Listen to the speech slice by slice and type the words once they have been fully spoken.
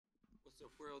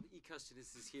What's up, world?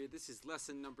 E-Customist is here. This is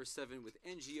lesson number 7 with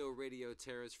NGO Radio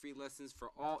Terra's free lessons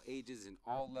for all ages and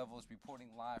all levels, reporting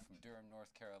live from Durham, North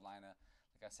Carolina.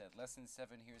 Like I said, lesson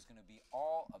 7 here is going to be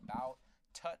all about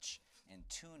touch and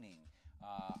tuning.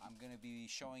 I'm going to be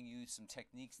showing you some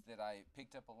techniques that I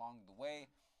picked up along the way,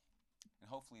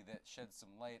 and hopefully that sheds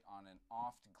some light on an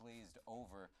oft glazed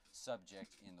over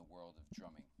subject in the world of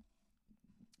drumming.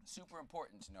 Super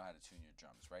important to know how to tune your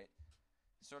drums, right?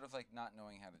 Sort of like not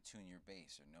knowing how to tune your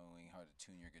bass or knowing how to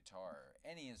tune your guitar or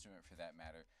any instrument for that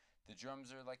matter. The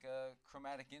drums are like a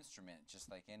chromatic instrument, just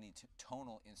like any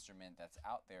tonal instrument that's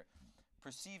out there,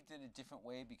 perceived in a different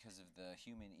way because of the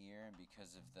human ear and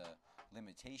because of the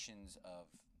limitations of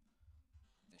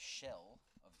the shell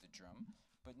of the drum.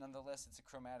 But nonetheless, it's a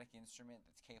chromatic instrument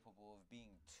that's capable of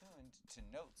being tuned to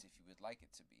notes if you would like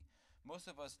it to be. Most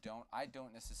of us don't. I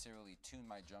don't necessarily tune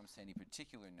my drums to any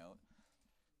particular note,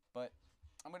 but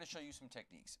I'm going to show you some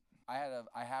techniques. I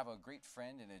have a great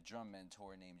friend and a drum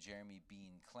mentor named Jeremy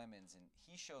Bean Clemens, and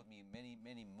he showed me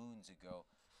many moons ago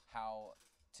how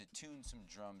to tune some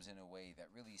drums in a way that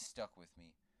really stuck with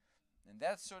me. And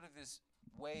that's sort of this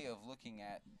way of looking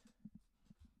at,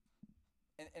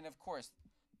 and of course,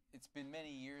 it's been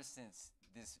many years since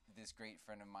this great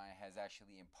friend of mine has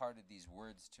actually imparted these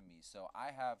words to me. So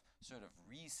I have sort of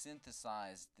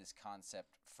resynthesized this concept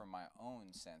from my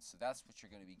own sense. So that's what you're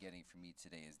going to be getting from me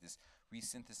today, is this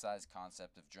resynthesized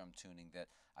concept of drum tuning that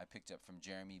I picked up from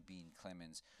Jeremy Bean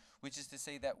Clemens, which is to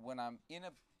say that when I'm in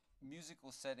a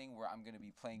musical setting where I'm going to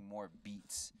be playing more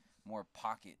beats, more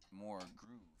pocket, more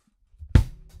groove,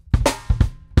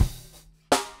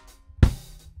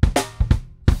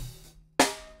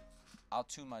 I'll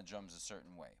tune my drums a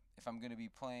certain way. If I'm going to be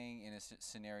playing in a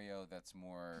scenario that's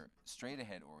more straight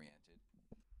ahead oriented,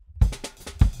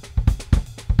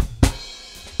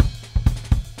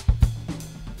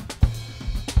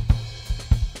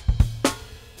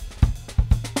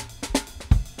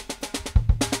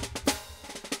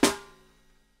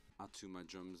 I'll tune my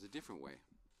drums a different way.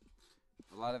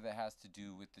 A lot of it has to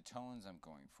do with the tones I'm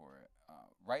going for.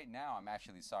 Right now, I'm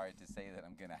actually sorry to say that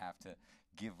I'm going to have to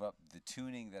give up the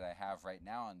tuning that I have right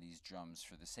now on these drums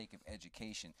for the sake of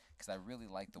education, because I really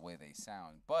like the way they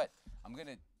sound. But I'm going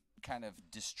to kind of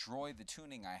destroy the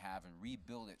tuning I have and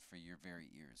rebuild it for your very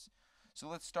ears. So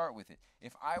let's start with it.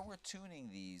 If I were tuning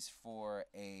these for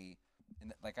and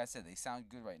like I said, they sound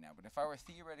good right now, but if I were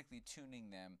theoretically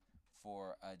tuning them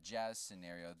for a jazz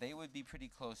scenario, they would be pretty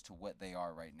close to what they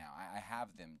are right now. I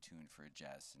have them tuned for a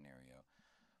jazz scenario.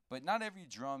 But not every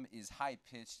drum is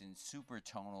high-pitched and super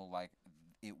tonal like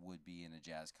it would be in a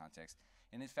jazz context.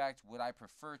 And in fact, what I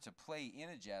prefer to play in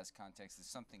a jazz context is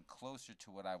something closer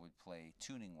to what I would play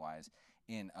tuning-wise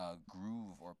in a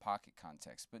groove or pocket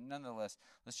context. But nonetheless,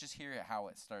 let's just hear how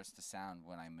it starts to sound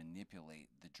when I manipulate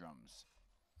the drums.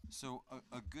 So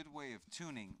a good way of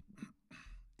tuning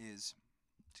is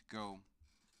to go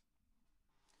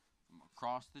from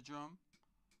across the drum,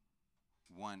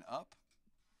 one up,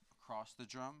 across the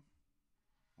drum,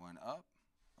 one up,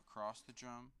 across the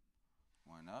drum,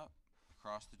 one up,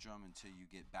 across the drum, until you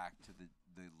get back to the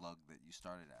lug that you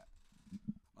started at.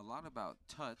 A lot about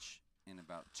touch and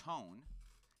about tone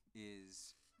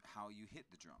is how you hit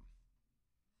the drum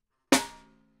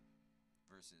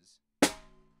versus,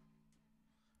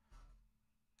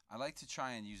 I like to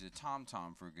try and use a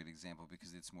tom-tom for a good example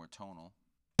because it's more tonal.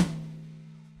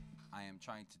 I am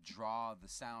trying to draw the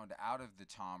sound out of the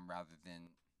tom rather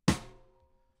than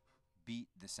beat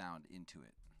the sound into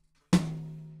it.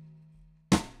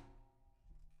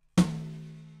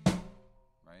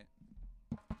 Right?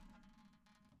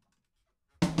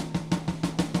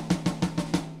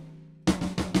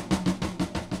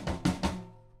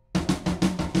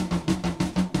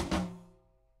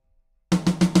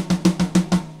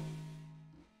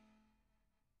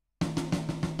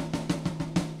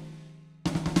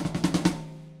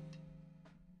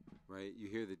 Right? You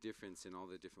hear the difference in all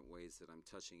the different ways that I'm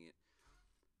touching it.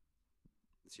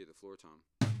 Let's hear the floor tom.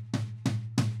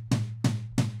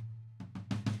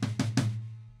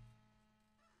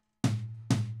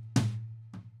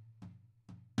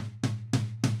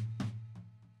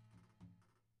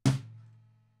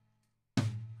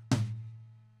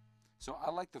 So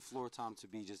I like the floor tom to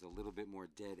be just a little bit more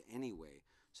dead anyway.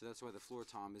 So that's why the floor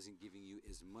tom isn't giving you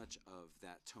as much of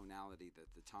that tonality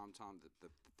that the tom-tom,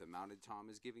 the mounted tom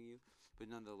is giving you. But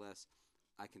nonetheless,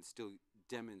 I can still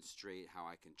demonstrate how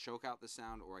I can choke out the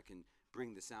sound, or I can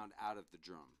bring the sound out of the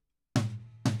drum.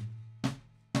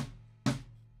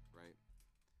 Right?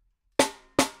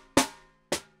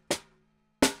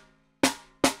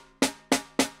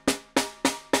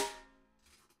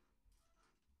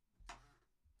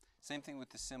 Same thing with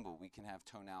the cymbal. We can have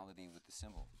tonality with the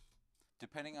cymbal.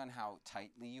 Depending on how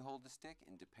tightly you hold the stick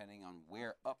and depending on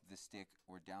where up the stick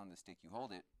or down the stick you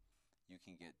hold it, you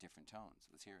can get different tones.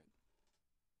 Let's hear it.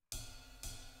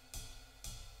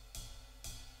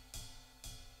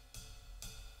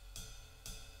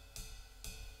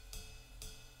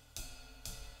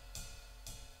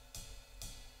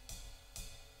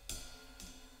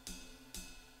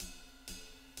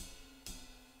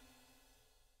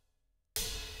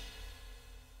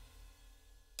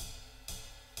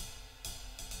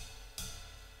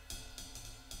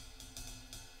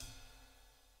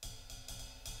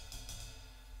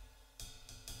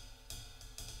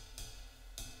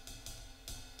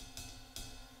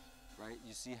 Right?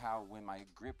 You see how when my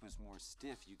grip was more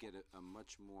stiff, you get a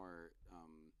much more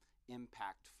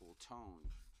impactful tone,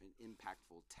 an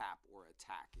impactful tap or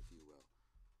attack, if you will.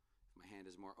 If my hand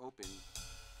is more open,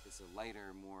 it's a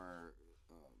lighter, more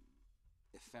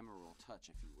ephemeral touch,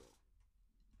 if you will.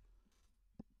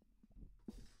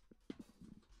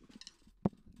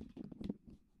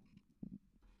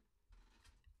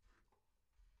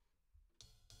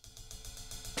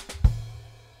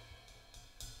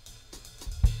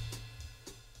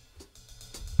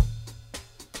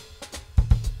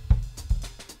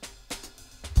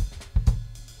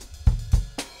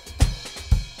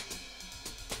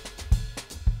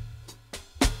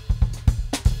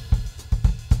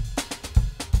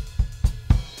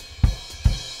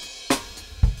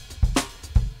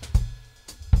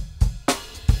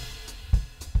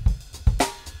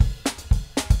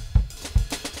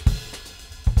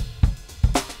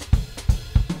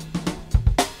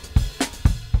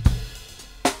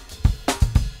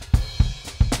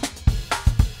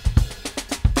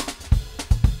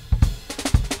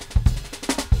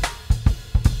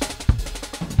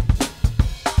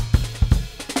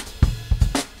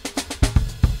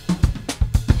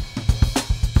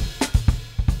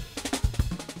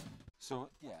 So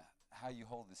yeah, how you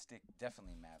hold the stick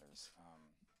definitely matters.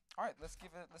 All right, let's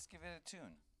give it a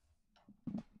tune.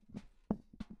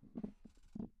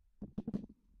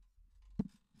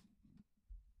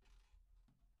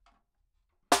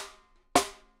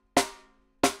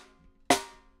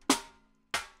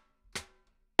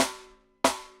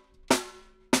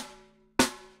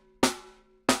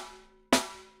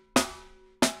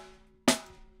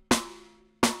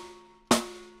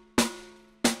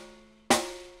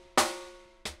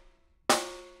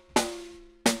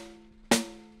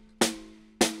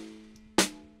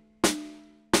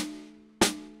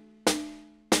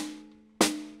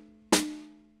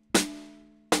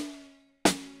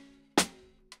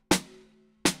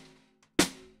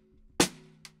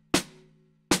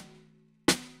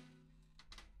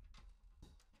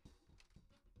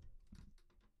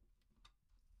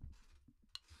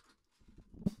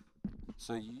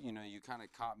 So you know, you kind of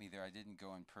caught me there. I didn't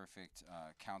go in perfect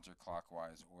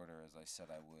counterclockwise order as I said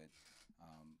I would.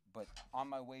 But on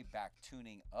my way back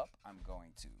tuning up, I'm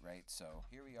going to, right? So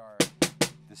here we are.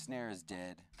 The snare is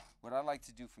dead. What I like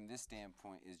to do from this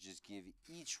standpoint is just give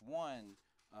each one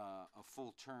a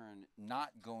full turn, not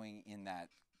going in that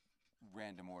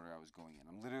random order I was going in.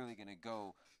 I'm literally going to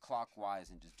go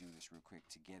clockwise and just do this real quick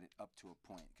to get it up to a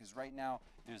point. Because right now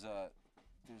there's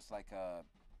like a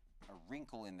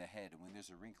wrinkle in the head, and when there's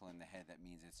a wrinkle in the head, that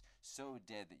means it's so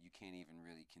dead that you can't even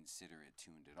really consider it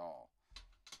tuned at all.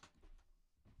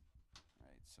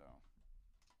 Right, so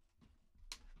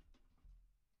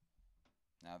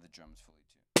now the drum's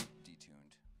fully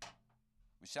detuned,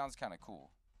 which sounds kind of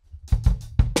cool.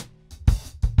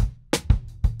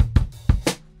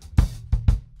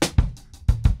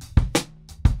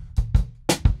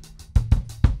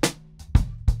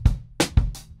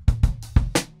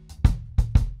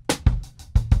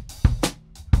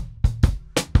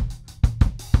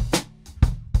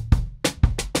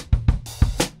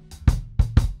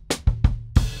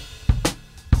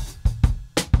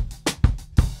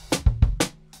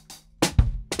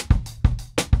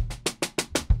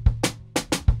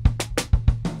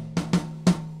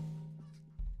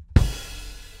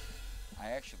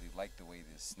 I actually like the way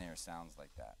this snare sounds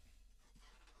like that.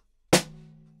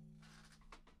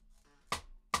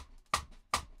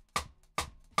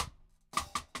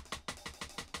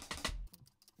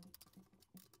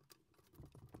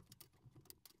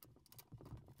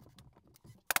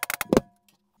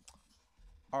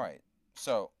 All right,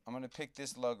 so I'm going to pick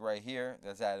this lug right here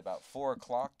that's at about 4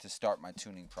 o'clock to start my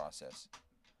tuning process,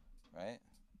 right?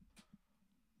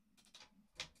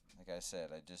 Like I said,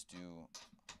 I just do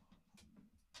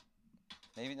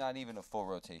maybe not even a full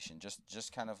rotation,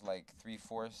 just kind of like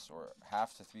 3/4 or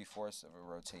half to 3/4 of a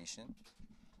rotation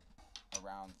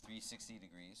around 360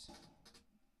 degrees.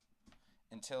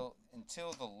 until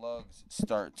the lugs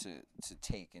start to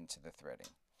take into the threading.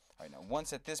 All right, now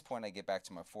once at this point I get back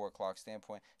to my 4 o'clock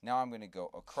standpoint, now I'm going to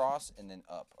go across and then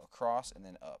up, across and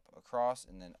then up, across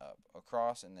and then up,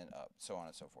 across and then up, so on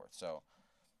and so forth. So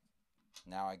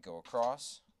now I go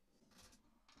across.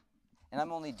 And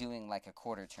I'm only doing like a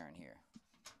quarter turn here.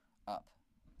 Up,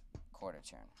 quarter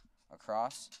turn,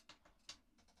 across,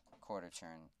 quarter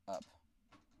turn, up,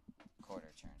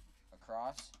 quarter turn,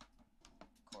 across,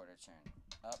 quarter turn,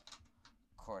 up,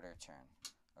 quarter turn,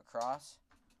 across,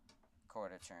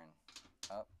 quarter turn,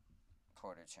 up,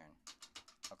 quarter turn,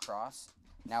 across.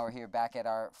 Now we're here back at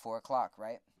our 4 o'clock,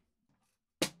 right?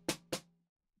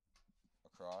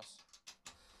 Across.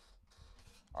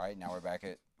 All right, now we're back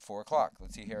at 4 o'clock.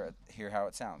 Let's hear how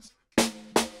it sounds.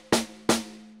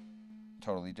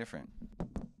 Totally different.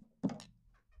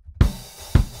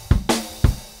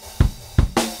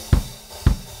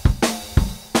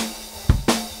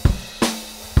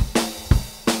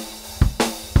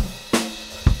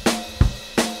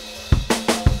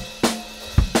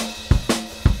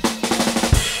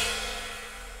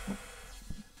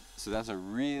 So that's a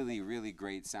really, really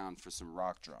great sound for some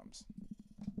rock drums.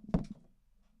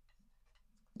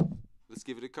 Let's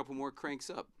give it a couple more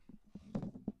cranks up.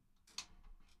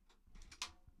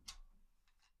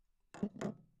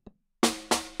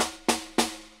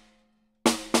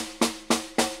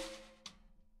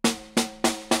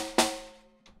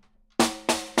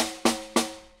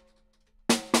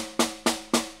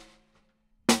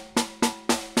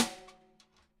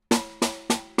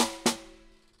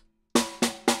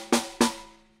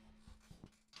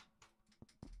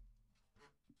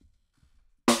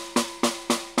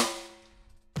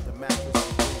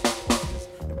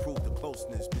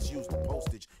 Misuse the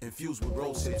postage, infused with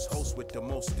roses, host with the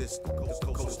mostest.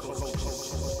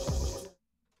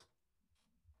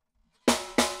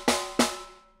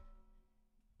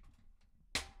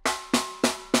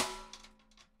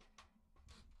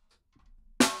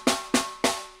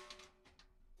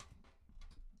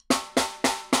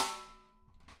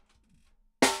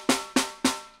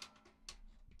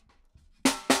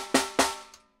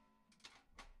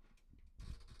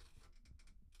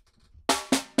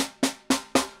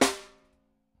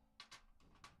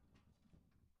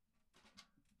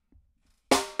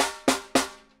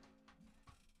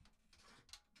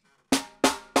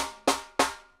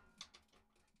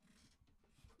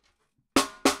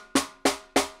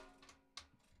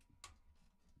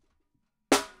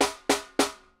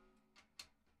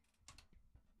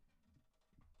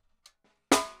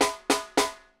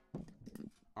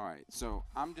 All right, so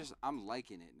I'm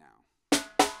liking it now.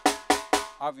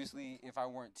 Obviously, if I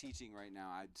weren't teaching right now,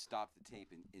 I'd stop the tape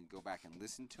and go back and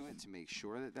listen to it to make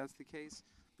sure that that's the case.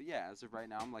 But yeah, as of right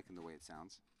now, I'm liking the way it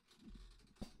sounds.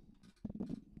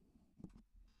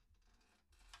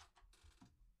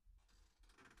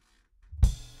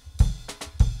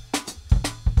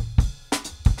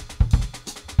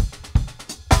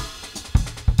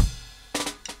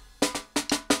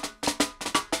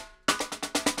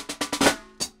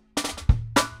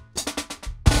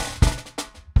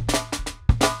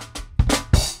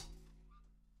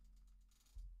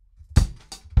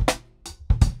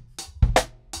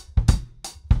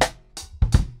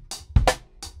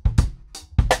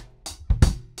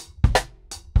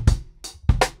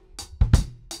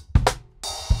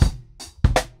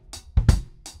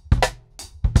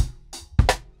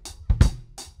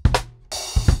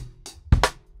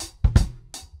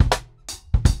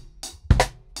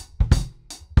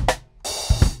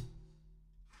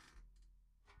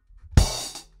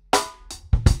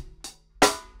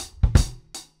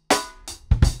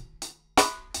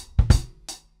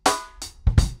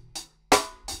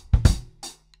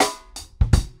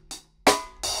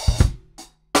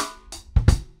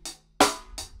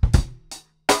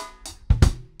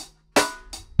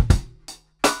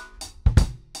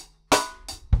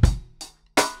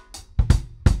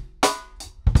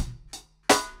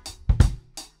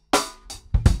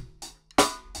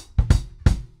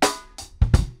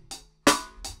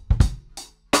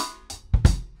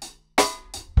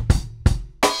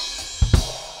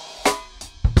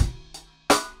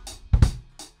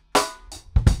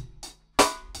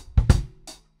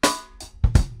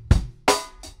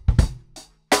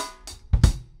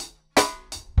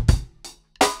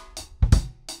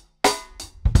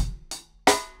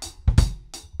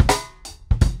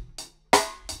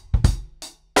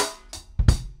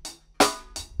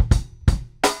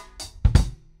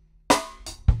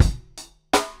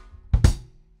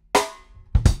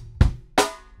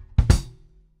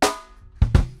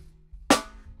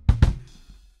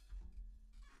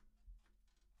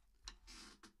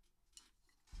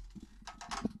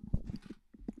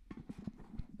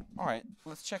 All right,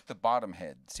 let's check the bottom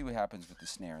head. See what happens with the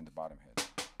snare in the bottom head.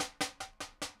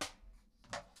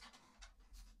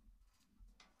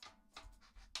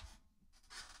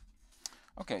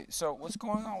 Okay, so what's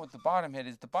going on with the bottom head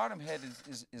is the bottom head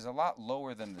is a lot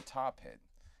lower than the top head.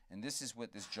 And this is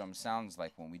what this drum sounds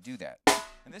like when we do that.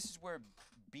 And this is where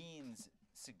Bean's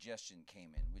suggestion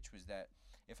came in, which was that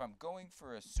if I'm going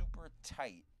for a super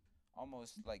tight,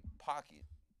 almost like pocket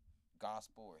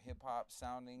gospel or hip-hop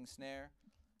sounding snare,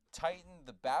 tighten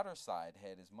the batter side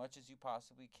head as much as you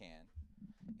possibly can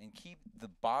and keep the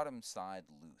bottom side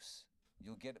loose.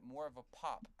 You'll get more of a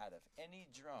pop out of any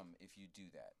drum if you do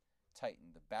that.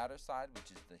 Tighten the batter side,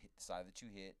 which is the side that you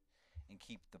hit, and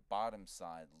keep the bottom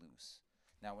side loose.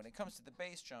 Now, when it comes to the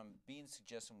bass drum, Bean's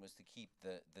suggestion was to keep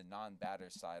the non-batter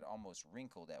side almost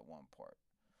wrinkled at one part.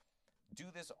 Do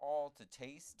this all to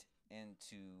taste and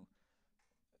to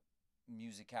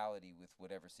musicality with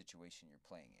whatever situation you're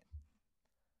playing in.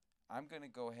 I'm going to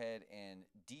go ahead and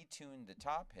detune the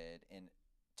top head and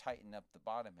tighten up the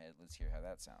bottom head. Let's hear how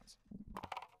that sounds.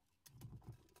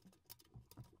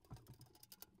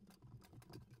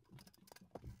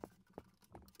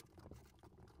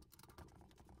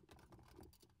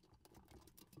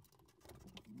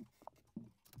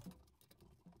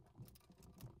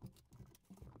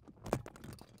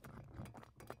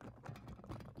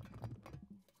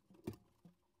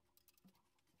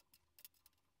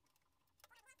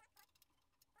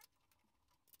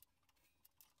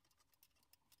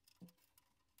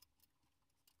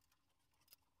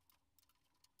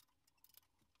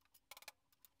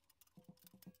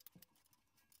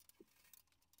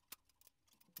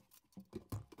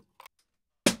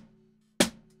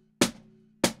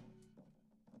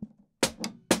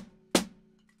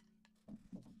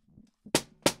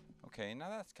 Okay, now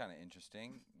that's kind of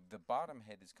interesting. The bottom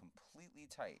head is completely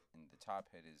tight and the top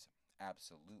head is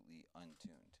absolutely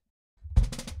untuned.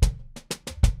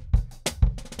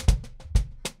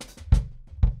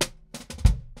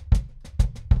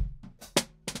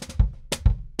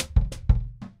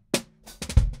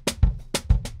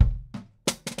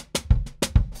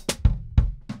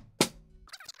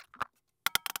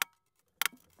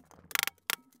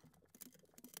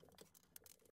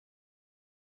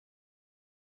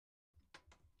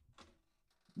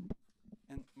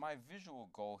 And my visual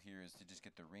goal here is to just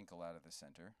get the wrinkle out of the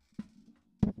center.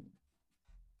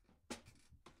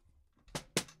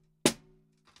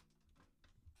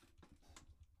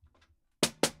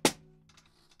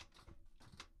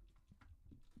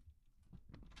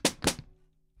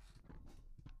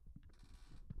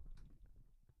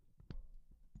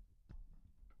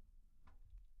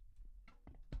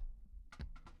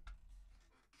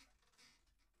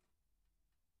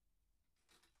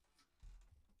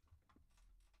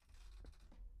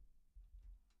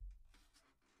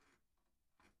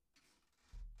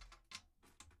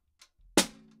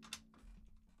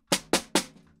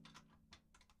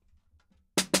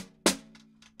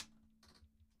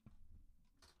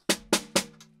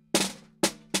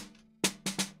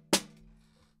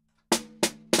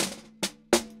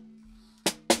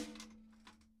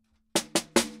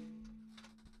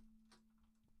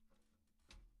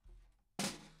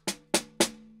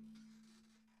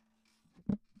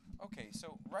 Okay,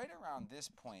 so right around this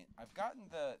point, I've gotten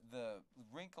the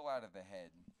wrinkle out of the head.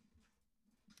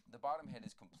 The bottom head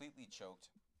is completely choked,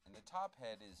 and the top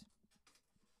head is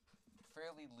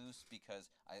fairly loose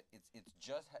because it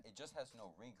just has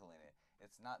no wrinkle in it.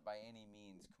 It's not by any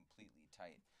means completely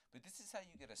tight. But this is how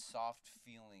you get a soft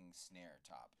feeling snare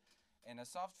top. And a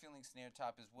soft feeling snare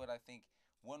top is what I think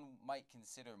one might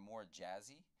consider more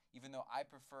jazzy. Even though I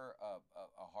prefer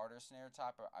a harder snare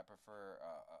top, or I prefer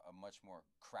a much more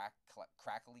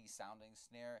crackly sounding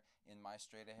snare in my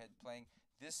straight ahead playing,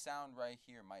 this sound right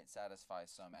here might satisfy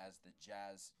some as the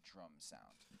jazz drum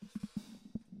sound.